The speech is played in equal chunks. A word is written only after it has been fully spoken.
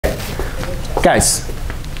guys,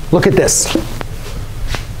 look at this.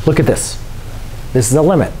 Look at this. This is a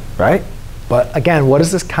limit, right? But again, what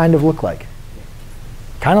does this kind of look like?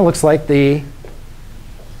 Kind of looks like the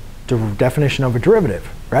definition of a derivative,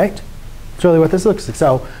 right? That's really what this looks like.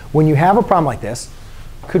 So when you have a problem like this,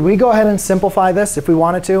 could we go ahead and simplify this if we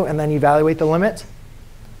wanted to, and then evaluate the limit?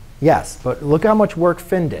 Yes, but look how much work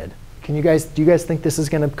Finn did. Do you guys think this is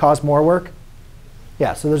going to cause more work?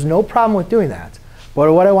 Yeah, so there's no problem with doing that.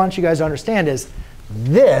 But what I want you guys to understand is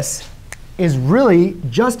this is really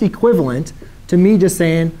just equivalent to me just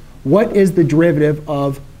saying, what is the derivative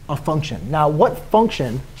of a function? Now, what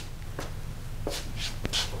function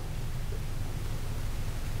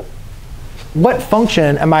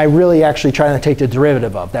am I really actually trying to take the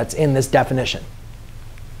derivative of that's in this definition?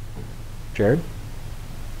 Jared?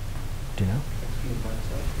 Do you know?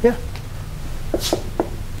 Yeah.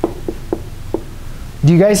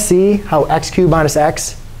 Do you guys see how x cubed minus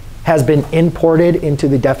x has been imported into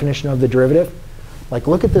the definition of the derivative? Like,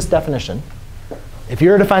 look at this definition. If you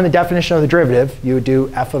were to find the definition of the derivative, you would do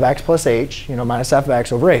f of x plus h, minus f of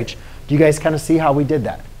x over h. Do you guys kind of see how we did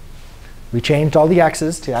that? We changed all the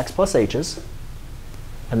x's to x plus h's.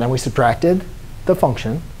 And then we subtracted the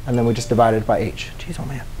function. And then we just divided it by h. Jeez, oh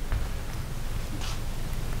man.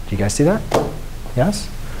 Do you guys see that? Yes?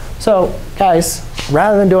 So guys,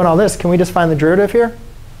 rather than doing all this, can we just find the derivative here?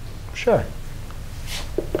 Sure.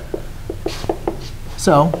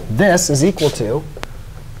 So this is equal to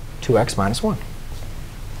 2x minus 1.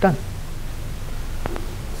 Done.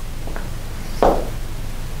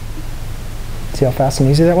 See how fast and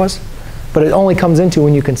easy that was? But it only comes into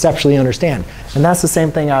when you conceptually understand. And that's the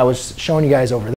same thing I was showing you guys over there.